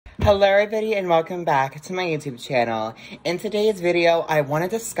Hello everybody and welcome back to my YouTube channel. In today's video, I want to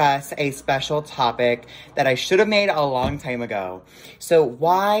discuss a special topic that I should have made a long time ago. So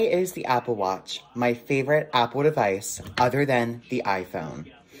why is the Apple Watch my favorite Apple device other than the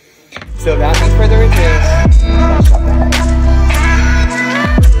iPhone? So without any further okay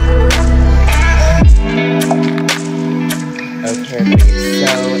everybody,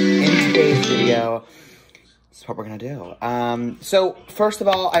 so in today's video, that's what we're gonna do. So first of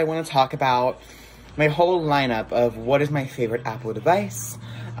all, I want to talk about my whole lineup of what is my favorite Apple device,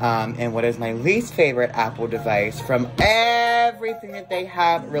 and what is my least favorite Apple device from everything that they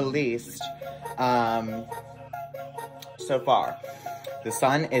have released, so far. The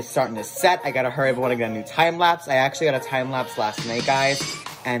sun is starting to set. I gotta hurry up, I wanna get a new time lapse. I actually got a time lapse last night, guys,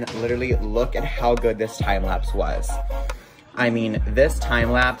 and literally look at how good this time lapse was. I mean, this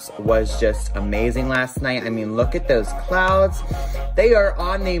time-lapse was just amazing last night. I mean, look at those clouds. They are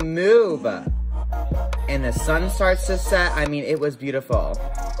on the move. And the sun starts to set. I mean, it was beautiful.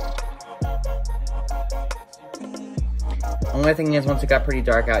 Only thing is, once it got pretty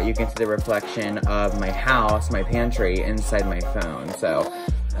dark out, you can see the reflection of my house, my pantry, inside my phone. So,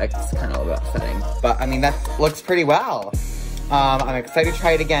 that's kind of a little upsetting. But, I mean, that looks pretty well. I'm excited to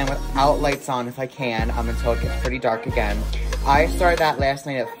try it again without lights on if I can, until it gets pretty dark again. I started that last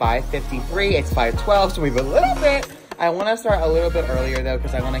night at 5:53. It's 5:12, so we have a little bit. I want to start a little bit earlier, though,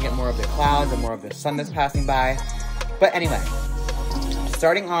 because I want to get more of the clouds and more of the sun that's passing by. But anyway,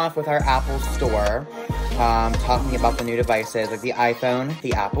 starting off with our Apple store, talking about the new devices, like the iPhone,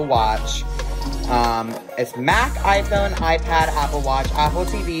 the Apple Watch. It's Mac, iPhone, iPad, Apple Watch, Apple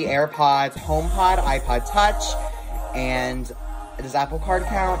TV, AirPods, HomePod, iPod Touch, and does Apple Card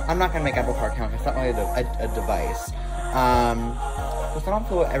count? I'm not gonna make Apple Card count. It's not really a device. Because I don't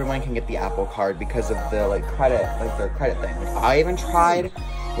feel everyone can get the Apple Card because of the credit, their credit thing. I even tried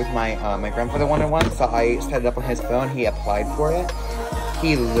with my my grandfather wanted one, so I set it up on his phone. He applied for it.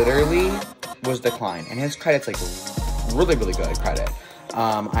 He literally was declined, and his credit's really good credit.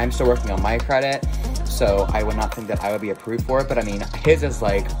 I'm still working on my credit, so I would not think that I would be approved for it. But I mean, his is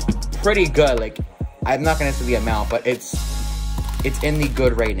pretty good. I'm not gonna say the amount, but it's in the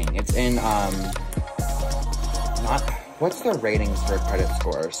good rating. It's in what's the ratings for credit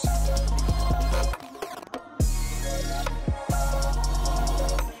scores?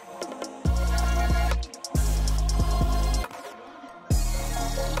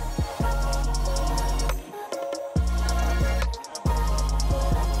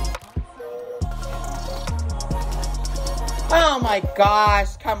 Oh my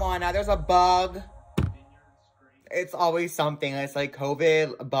gosh, come on now, there's a bug. It's always something. It's like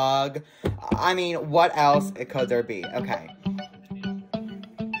COVID, bug. I mean, what else could there be? Okay.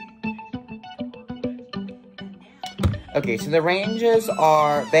 Okay, so the ranges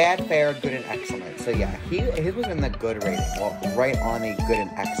are bad, fair, good, and excellent. So yeah, his was in the good rating. Well, right on the good and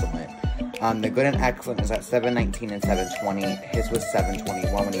excellent. The good and excellent is at 719 and 720. His was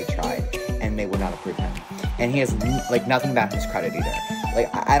 721 when he tried, and they would not approve him. And he has nothing back his credit either.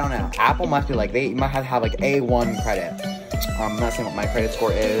 I don't know. Apple must be they might have A1 credit. I'm not saying what my credit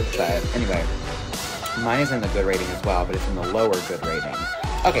score is, but anyway, mine is in the good rating as well, but it's in the lower good rating.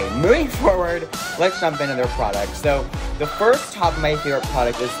 Okay, moving forward, let's jump into their products. So the first top of my favorite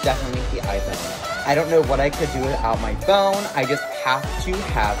product is definitely the iPhone. I don't know what I could do without my phone. I just have to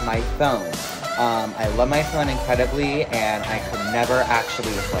have my phone. I love my phone incredibly, and I could never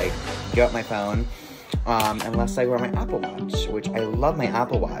actually just give up my phone. Unless I wear my Apple Watch, which I love my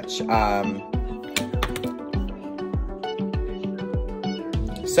Apple Watch.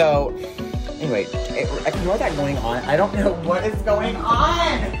 So, anyway, ignore that going on. I don't know what is going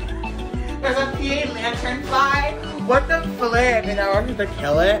on. There's a PA lantern fly. What the flip? In order to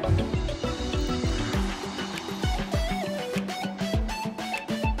kill it?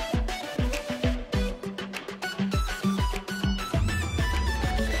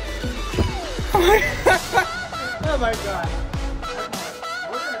 Oh my god.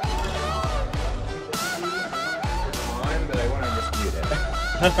 But I want to dispute it.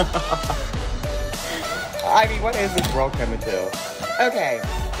 I mean, what is this world coming to? Okay,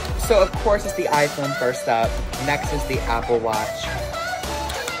 so of course it's the iPhone first up. Next is the Apple Watch.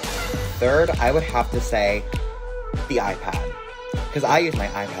 Third, I would have to say the iPad, because I use my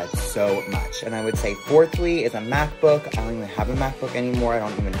iPad so much. And I would say fourthly is a MacBook. I don't even have a MacBook anymore. I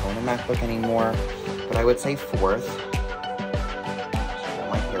don't even own a MacBook anymore. But I would say fourth.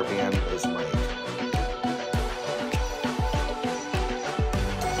 My hairband is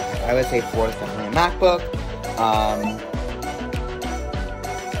I would say fourth, definitely a MacBook.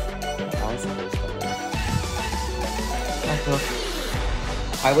 MacBook.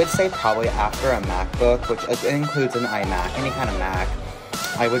 I would say probably after a MacBook, which includes an iMac, any kind of Mac,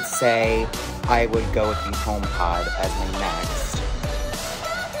 I would say I would go with the HomePod as my next.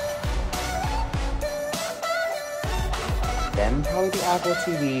 Then probably the Apple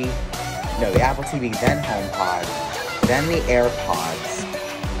TV. No, the Apple TV, then HomePod, then the AirPods,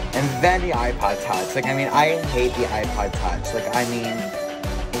 and then the iPod Touch. Like, I mean, I hate the iPod Touch. Like, I mean,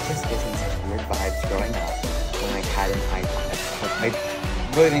 it just gives me such weird vibes growing up when I had an iPod. Like, I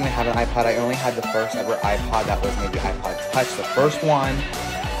really didn't even have an iPod. I only had the first ever iPod that was maybe iPod Touch. The first one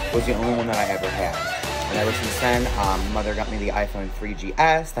was the only one that I ever had. And ever since then, mother got me the iPhone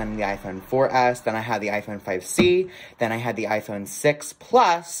 3GS, then the iPhone 4S, then I had the iPhone 5C, then I had the iPhone 6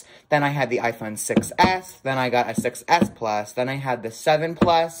 Plus, then I had the iPhone 6S, then I got a 6S Plus, then I had the 7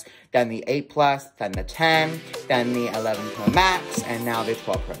 Plus, then the 8 Plus, then the 10, then the 11 Pro Max, and now the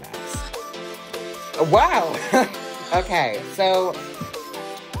 12 Pro Max. Wow! Okay, so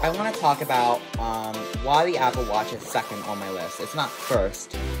I want to talk about why the Apple Watch is second on my list. It's not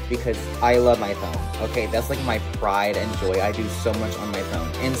first, because I love my phone, okay? That's like my pride and joy. I do so much on my phone.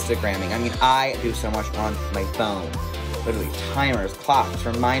 Instagramming, I mean, I do so much on my phone. Literally, timers, clocks,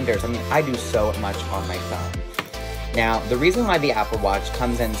 reminders. I mean, I do so much on my phone. Now, the reason why the Apple Watch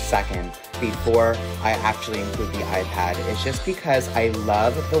comes in second before I actually include the iPad is just because I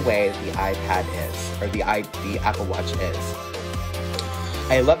love the way the iPad is, or the Apple Watch is.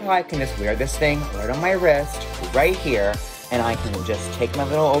 I love how I can just wear this thing right on my wrist, right here, and I can just take my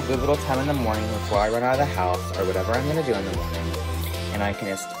little time in the morning before I run out of the house, or whatever I'm gonna do in the morning, and I can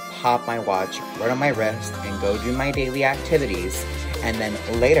just pop my watch right on my wrist and go do my daily activities. And then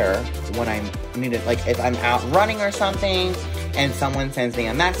later, when I'm needed, like if I'm out running or something, and someone sends me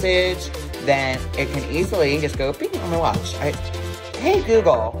a message, then it can easily just go beep on my watch. Hey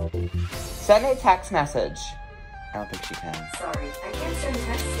Google, send a text message. I don't think she can. Sorry, I can't send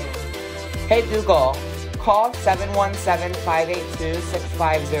text yet. Hey Google, call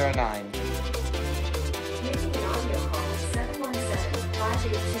 717-582-6509. Making an audio call,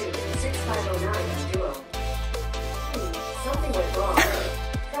 717-582-6509 on Duo. Something went wrong.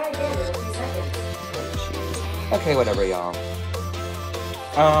 Try again in a few seconds. Jeez. Okay, whatever, y'all.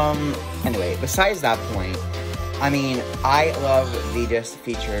 Anyway, besides that point, I mean, I love the just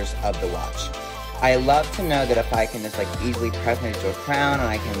features of the watch. I love to know that if I can just like easily press my digital crown and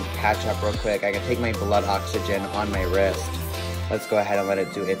I can catch up real quick, I can take my blood oxygen on my wrist. Let's go ahead and let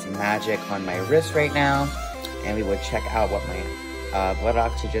it do its magic on my wrist right now, and we would check out what my blood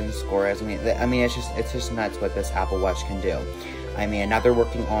oxygen score is. I mean, it's just nuts what this Apple Watch can do. I mean, now they're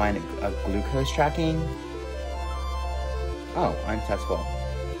working on glucose tracking. Oh, unsuccessful.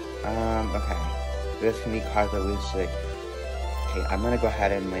 Okay. This can be caused by losing. Okay, I'm gonna go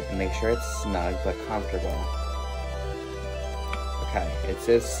ahead and make sure it's snug but comfortable. Okay, it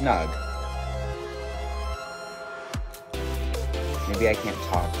says snug. Maybe I can't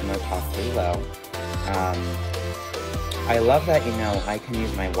talk, so I'm gonna talk pretty low. I love that, you know, I can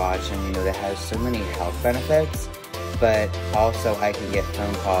use my watch and, you know, that has so many health benefits, but also I can get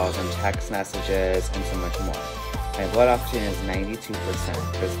phone calls and text messages and so much more. My blood oxygen is 92%.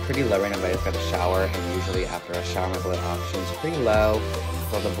 It's pretty low right now, but I just got a shower, and usually after a shower, my blood oxygen is pretty low,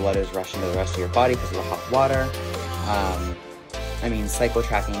 so the blood is rushing to the rest of your body because of the hot water. I mean, cycle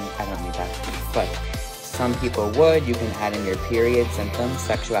tracking, I don't need that, but some people would. You can add in your period symptoms,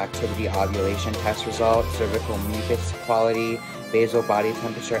 sexual activity, ovulation test results, cervical mucus quality, basal body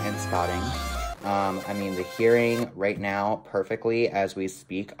temperature, and spotting. I mean, the hearing right now, perfectly as we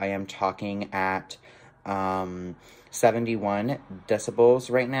speak, I am talking at 71 decibels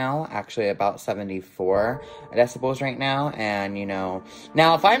right now, actually about 74 decibels right now, and you know,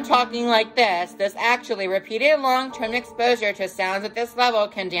 now if I'm talking like this actually repeated long-term exposure to sounds at this level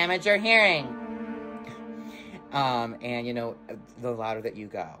can damage your hearing. And you know, the louder that you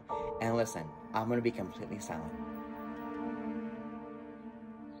go. And listen, I'm gonna be completely silent.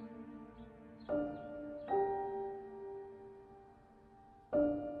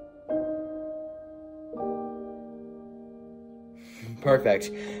 Perfect.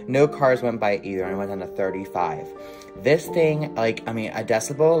 No cars went by either. I went down to 35. This thing, like, I mean, a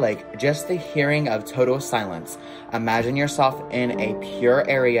decibel, like, just the hearing of total silence. Imagine yourself in a pure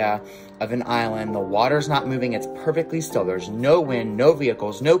area of an island. The water's not moving. It's perfectly still. There's no wind, no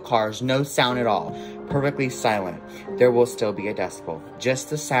vehicles, no cars, no sound at all. Perfectly silent. There will still be a decibel. Just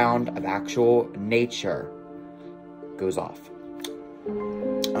the sound of actual nature goes off.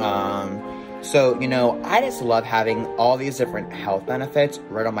 So, you know, I just love having all these different health benefits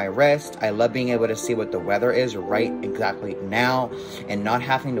right on my wrist. I love being able to see what the weather is right exactly now and not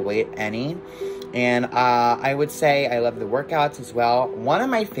having to wait any. And I would say I love the workouts as well. One of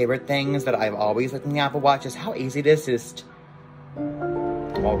my favorite things that I've always liked in the Apple Watch is how easy it is to just,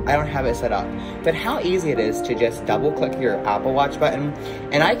 well, I don't have it set up, but how easy it is to just double click your Apple Watch button,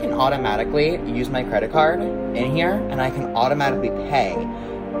 and I can automatically use my credit card in here, and I can automatically pay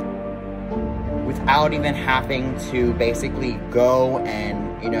without even having to basically go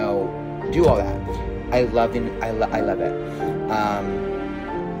and, you know, do all that. I love it.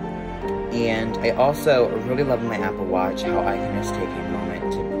 And I also really love in my Apple Watch how I can just take a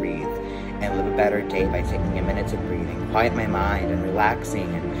moment to breathe and live a better day by taking a minute to breathe and quiet my mind and relaxing,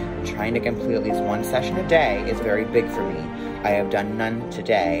 and trying to complete at least one session a day is very big for me. I have done none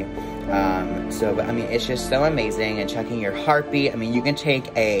today. But I mean, it's just so amazing. And checking your heartbeat. I mean, you can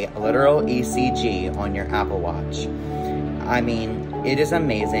take a literal ECG on your Apple Watch. I mean, it is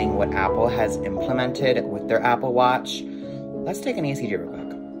amazing what Apple has implemented with their Apple Watch. Let's take an ECG real quick.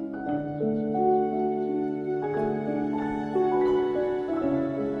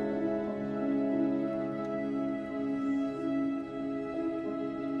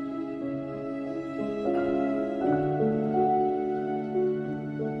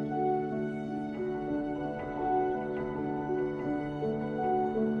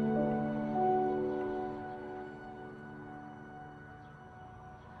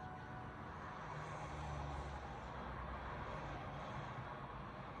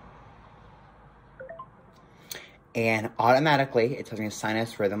 And automatically, it tells me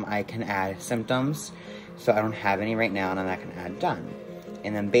sinus rhythm. I can add symptoms, so I don't have any right now, and then I can add done.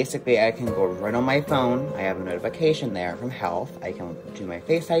 And then basically, I can go right on my phone. I have a notification there from health. I can do my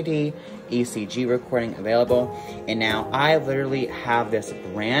Face ID, ECG recording available. And now I literally have this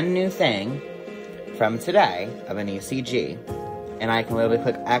brand new thing from today of an ECG. And I can literally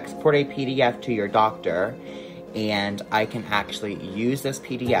click export a PDF to your doctor, and I can actually use this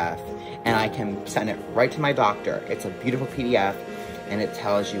PDF, and I can send it right to my doctor. It's a beautiful PDF, and it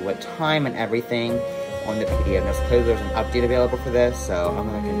tells you what time and everything on the PDF. Now, suppose there's an update available for this, so I'm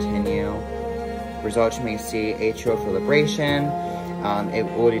gonna continue. Results you may see atrial fibrillation. It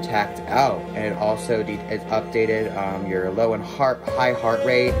will detect, and it also it's updated your low and high heart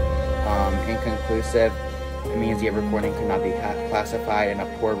rate, inconclusive. It means your recording could not be classified, and a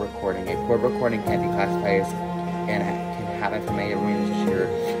poor recording. A poor recording can't be classified as, and can happen from a reason you're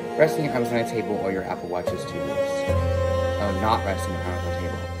resting your arms on a table or your Apple Watch is too loose. Oh, not resting your arms on a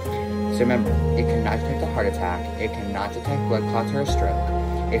table. So remember, it cannot detect a heart attack. It cannot detect blood clots or a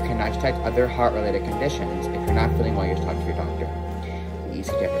stroke. It cannot detect other heart-related conditions. If you're not feeling well, you should talk to your doctor. The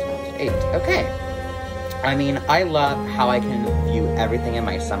ECG is not to 8. Okay. I mean, I love how I can view everything in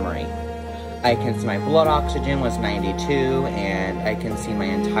my summary. I can see my blood oxygen was 92, and I can see my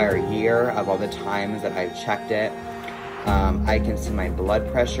entire year of all the times that I've checked it. I can see my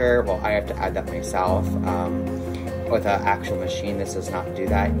blood pressure. Well, I have to add that myself. With an actual machine, this does not do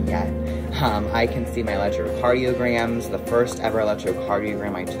that yet. I can see my electrocardiograms. The first ever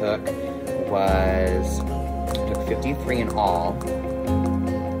electrocardiogram I took was 53 in all.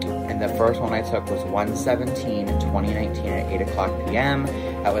 And the first one I took was 1/17/2019 at 8 o'clock p.m.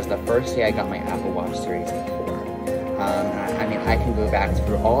 That was the first day I got my Apple Watch Series 4. I mean, I can go back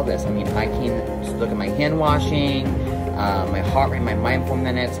through all this. I mean, I can just look at my hand washing, my heart rate, my mindful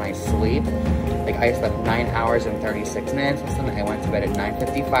minutes, my sleep. Like, I slept 9 hours and 36 minutes. I went to bed at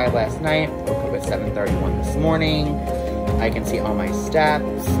 9:55 last night. Woke up at 7:31 this morning. I can see all my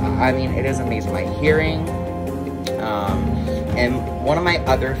steps. I mean, it is amazing. My hearing. And one of my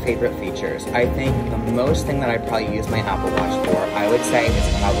other favorite features, I think the most thing that I probably use my Apple Watch for, I would say,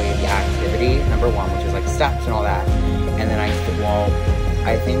 is probably the activity, number one, which is like steps and all that. And then I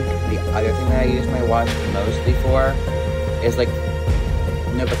think the other thing that I use my watch mostly for is like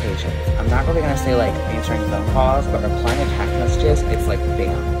notifications. I'm not really gonna say like answering phone calls, but replying to text messages, it's like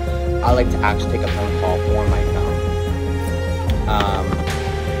bam. I like to actually take a phone call on my phone.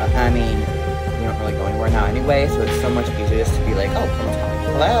 I mean, you don't really go anywhere now anyway, so it's so much easier just to be like, oh, someone's calling,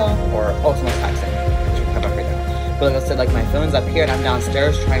 hello, or oh, someone's texting, which you come up right now. But like I said, like my phone's up here and I'm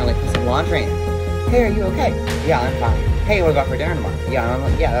downstairs trying to like put some laundry in. Hey, are you okay? Yeah, I'm fine. Hey, you wanna go out for dinner tomorrow? Yeah, I'm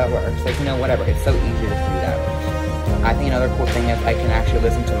like, yeah, that works. Like, you know, whatever. It's so easy to do that. I think another cool thing is I can actually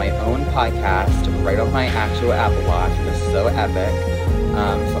listen to my own podcast right on my actual Apple Watch, which is so epic.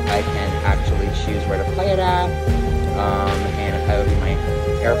 So I can actually choose where to play it at, and I would be my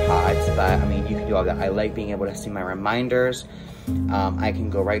AirPods, but I mean, you can do all that. I like being able to see my reminders. I can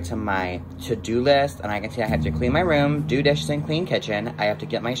go right to my to-do list, and I can see I have to clean my room, do dishes, and clean kitchen. I have to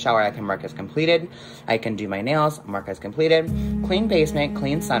get my shower, I can mark as completed. I can do my nails, mark as completed. Clean basement,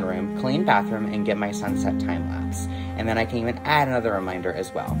 clean sunroom, clean bathroom, and get my sunset time lapse. And then I can even add another reminder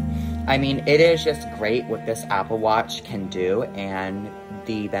as well. I mean, it is just great what this Apple Watch can do, and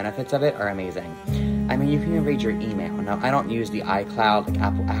the benefits of it are amazing. I mean, you can even read your email. Now, I don't use the iCloud, like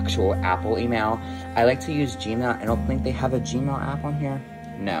actual Apple email. I like to use Gmail. I don't think they have a Gmail app on here.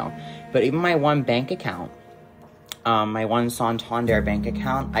 No. But even my one bank account, my one Santander bank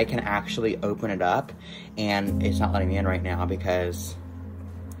account, I can actually open it up, and it's not letting me in right now because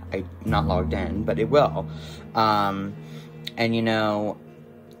I'm not logged in, but it will. And you know,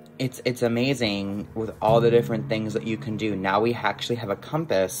 it's amazing with all the different things that you can do. Now we actually have a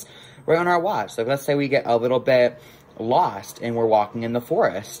compass right on our watch. So let's say we get a little bit lost and we're walking in the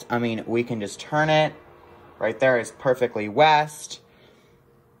forest. I mean, we can just turn it. Right there is perfectly west.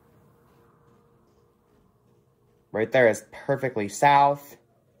 Right there is perfectly south.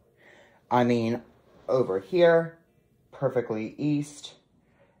 I mean, over here, perfectly east.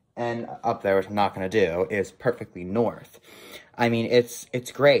 And up there, which I'm not going to do, is perfectly north. I mean, it's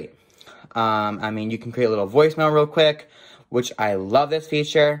great. I mean, you can create a little voicemail real quick, which I love this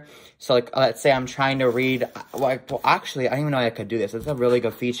feature. So, like, let's say I'm trying to read, well, actually, I didn't even know I could do this. It's a really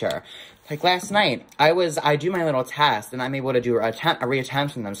good feature. Like, last night, I do my little test, and I'm able to do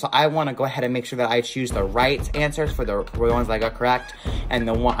re-attempts in them. So, I want to go ahead and make sure that I choose the right answers for the ones that I got correct, and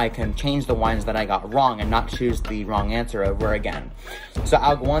I can change the ones that I got wrong and not choose the wrong answer over again. So,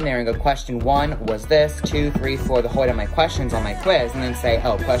 I'll go on there and go, question 1 was this, 2, 3, 4, the whole of my questions on my quiz, and then say,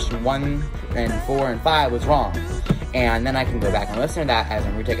 oh, question 1 and 4 and 5 was wrong. And then I can go back and listen to that as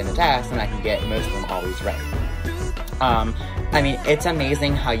I'm retaking the test, and I can get most of them always right. I mean, it's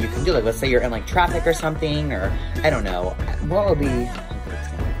amazing how you can do it. Let's say you're in, like, traffic or something, or, I don't know. What would be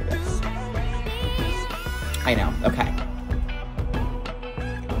for this? I know, okay.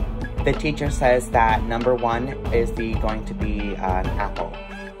 The teacher says that number 1 is going to be apple.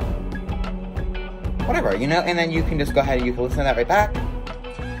 Whatever, you know? And then you can just go ahead and you can listen to that right back.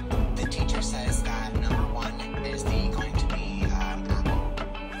 The teacher says that number 1 is going to be apple.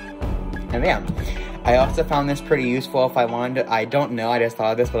 And yeah. I also found this pretty useful if I wanted to, I don't know, I just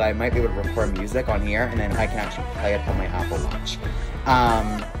thought of this, but I might be able to record music on here, and then I can actually play it on my Apple Watch.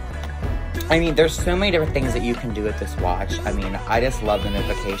 I mean, there's so many different things that you can do with this watch. I mean, I just love the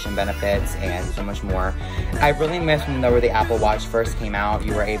notification benefits and so much more. I really miss when the Apple Watch first came out.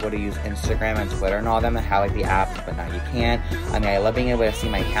 You were able to use Instagram and Twitter and all of them and have, like, the apps, but now you can't. I mean, I love being able to see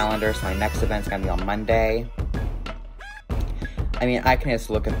my calendar, so my next event's gonna be on Monday. I mean, I can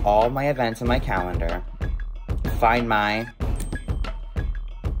just look at all my events in my calendar,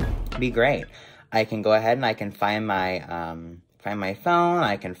 be great. I can go ahead and I can find my phone,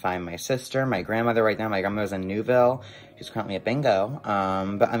 I can find my sister, my grandmother right now. My grandmother's in Newville. She's currently at bingo.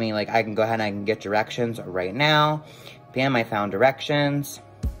 But I mean, like, I can go ahead and I can get directions right now. Bam, I found directions.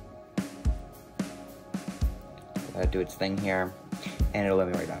 Do its thing here, and it'll let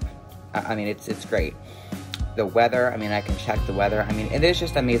me right up. I mean, it's great. The weather, I mean, I can check the weather. I mean, it is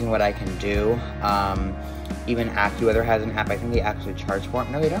just amazing what I can do. Even AccuWeather has an app. I think they actually charge for it.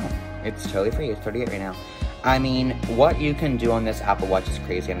 No, they don't. It's totally free. It's $38 right now. I mean, what you can do on this Apple Watch is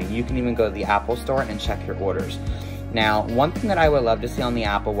crazy. I mean, you can even go to the Apple Store and check your orders. Now, one thing that I would love to see on the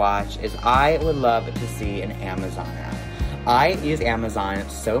Apple Watch is I would love to see an Amazon app. I use Amazon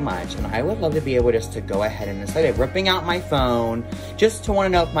so much, and I would love to be able just to go ahead and instead of ripping out my phone, just to want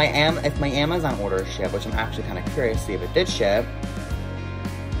to know if my Amazon order ship, which I'm actually kind of curious to see if it did ship.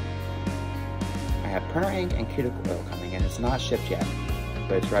 I have printer ink and cuticle oil coming in. It's not shipped yet,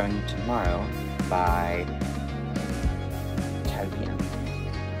 but it's arriving tomorrow by 10 p.m.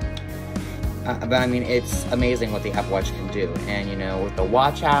 But I mean, it's amazing what the Apple Watch can do. And you know, with the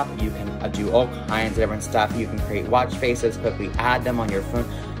Watch app, you can do all kinds of different stuff. You can create watch faces, quickly add them on your phone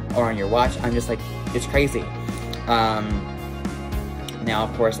or on your watch. I'm just like, it's crazy. Now,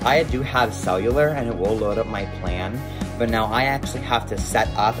 of course, I do have cellular and it will load up my plan. But now I actually have to set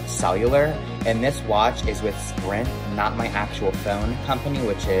up cellular. And this watch is with Sprint, not my actual phone company,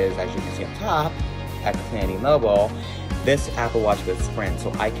 which is, as you can see up top, at Xfinity Mobile. This Apple Watch with Sprint,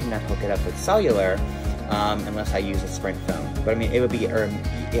 so I cannot hook it up with cellular unless I use a Sprint phone. But I mean, it would be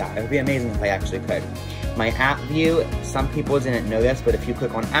amazing if I actually could. My app view, some people didn't know this, but if you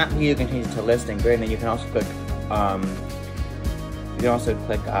click on app view, it can change it to list and grid, and then you can also click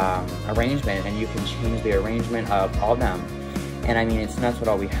arrangement, and you can change the arrangement of all of them. And I mean, it's nuts what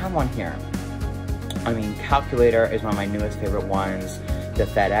all we have on here. I mean, calculator is one of my newest favorite ones. The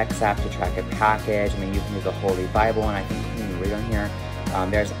FedEx app to track a package. I mean, you can use the Holy Bible, and I think you can read on here.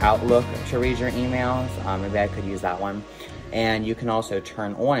 There's Outlook to read your emails. Maybe I could use that one. And you can also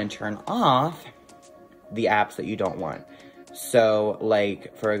turn on and turn off the apps that you don't want. So,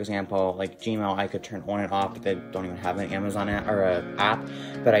 like, for example, like Gmail, I could turn on and off, but they don't even have an Amazon or a app.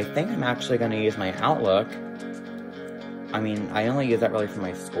 But I think I'm actually going to use my Outlook. I mean, I only use that really for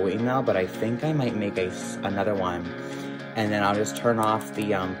my school email, but I think I might make another one. And then I'll just turn off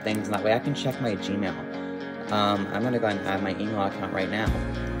the things, and that way I can check my Gmail. I'm going to go ahead and add my email account right now.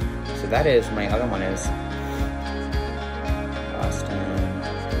 So that is, my other one is Austin.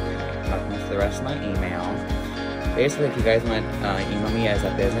 Welcome to the rest of my email. Basically, if you guys want to email me as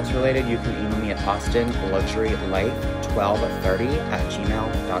a business related, you can email me at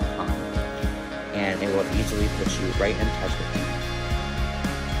austinluxurylife1230@gmail.com. And it will easily put you right in touch with me.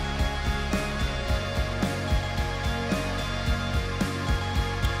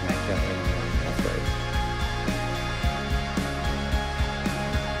 And I definitely want my password.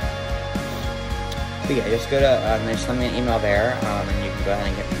 But yeah, just go to, just send me an email there, and you can go ahead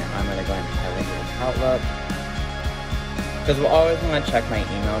and get me. I'm going to go ahead and add it to Outlook. Because we'll always want to check my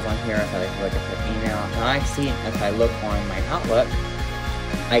emails on here if I feel like a quick email. And I see, if I look on my Outlook,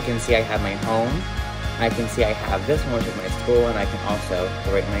 I can see I have my home, I can see I have this one, which is my school, and I can also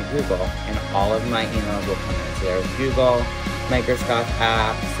go right in my Google, and all of my emails will come in. So there's Google, Microsoft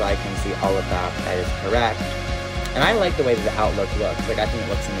apps, so I can see all of that. That is correct. And I like the way that the Outlook looks. Like, I think it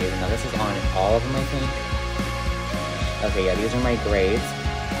looks amazing. Now, this is on all of them, I think. Okay, yeah, these are my grades.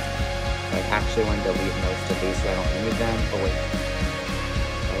 I actually want to delete most of these so I don't need them. Oh, wait.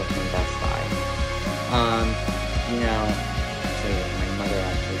 That was from Best Buy. You know, actually, my mother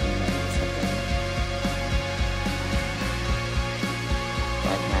actually emailed me something.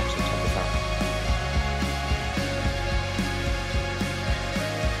 So I can actually check this out.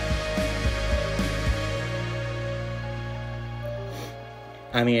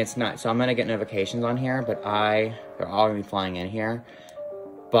 I mean, it's not, so I'm going to get notifications on here, but they're all going to be flying in here.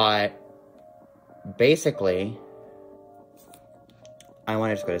 But basically, I want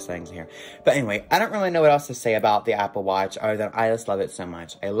to just go to settings here. But anyway, I don't really know what else to say about the Apple Watch other than I just love it so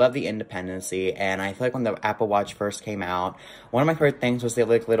much. I love the independency, and I feel like when the Apple Watch first came out, one of my favorite things was the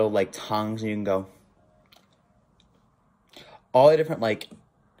like little like tongues, and you can go all the different like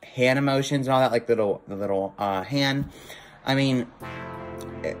hand emotions and all that, like the little hand. I mean,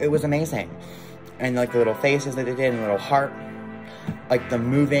 it was amazing. And like the little faces that they did, and the little heart. Like the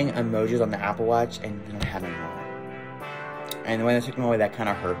moving emojis on the Apple Watch, and they don't have them anymore. And when they took them away, that kind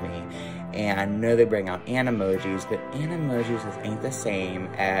of hurt me. And I know they bring out Animojis, but Animojis ain't the same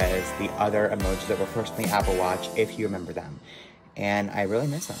as the other emojis that were first in the Apple Watch, if you remember them. And I really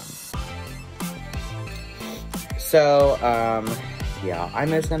miss them. So, yeah, I'm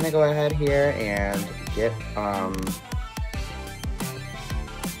just gonna go ahead here and get,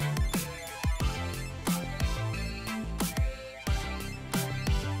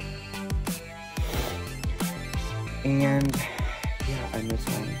 and yeah, I'm just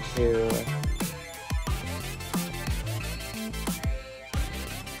going to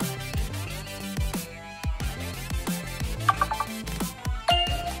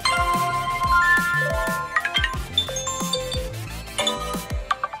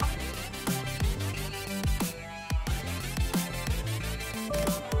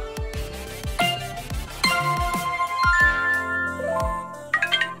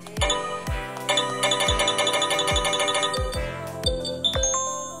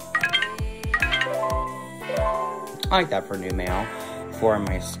I like that for new mail for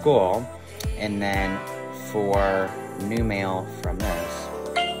my school, and then for new mail from this.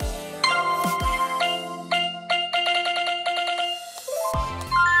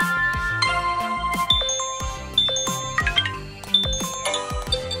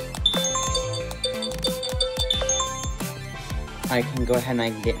 I can go ahead and I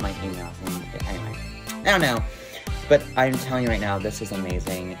can get my emails, and anyway, I don't know. But I'm telling you right now, this is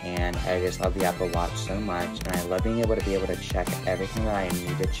amazing, and I just love the Apple Watch so much, and I love being able to check everything that I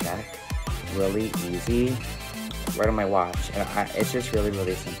need to check really easy right on my watch, and it's just really,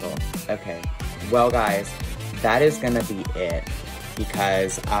 really simple. Okay, well guys, that is gonna be it,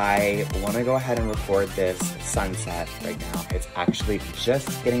 because I want to go ahead and record this sunset right now. It's actually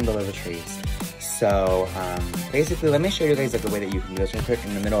just getting below the trees. So, basically, let me show you guys like the way that you can do this real quick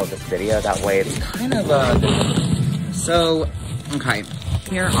in the middle of this video. That way it's kind of, so, okay,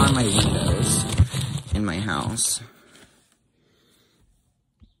 here are my windows in my house.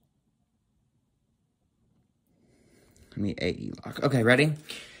 Let me AE lock. Okay, ready?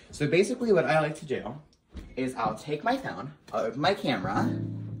 So basically what I like to do is I'll take my phone, I'll open my camera,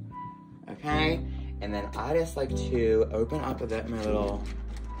 okay? And then I just like to open up with it my little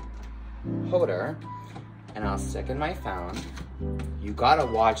holder, and I'll stick in my phone. You gotta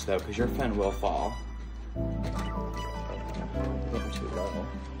watch though, because your phone will fall. nothing too low.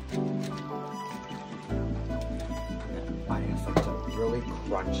 I just like to really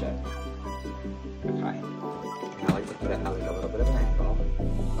crunch it. Okay. Now I like to put it at like a little bit of an angle.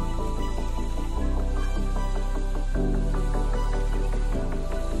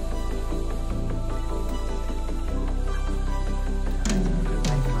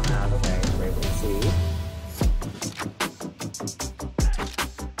 Out of the way, so we're able to see.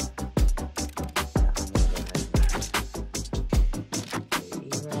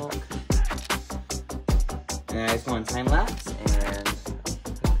 Nice one time lapse and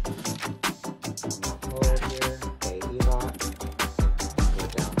hold here, baby lock, go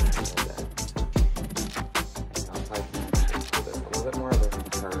down a little bit. And I'll try to actually pull this a little bit more of a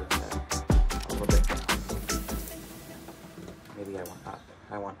curve, a little bit down. Maybe I want up.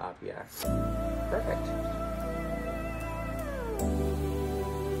 I want up, yeah. Perfect.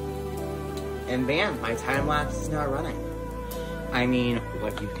 And bam, my time lapse is now running. I mean,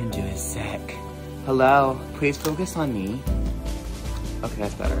 what you can do is sick. Hello, please focus on me. Okay,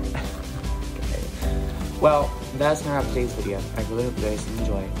 that's better. Okay. Well, that's not today's video. I really hope you guys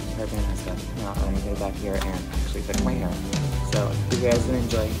enjoy. Hair band and stuff. Now I'm gonna go back here and actually fix my hair. So if you guys did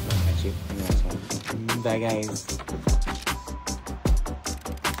enjoy, I'll catch you in the next one. Bye guys.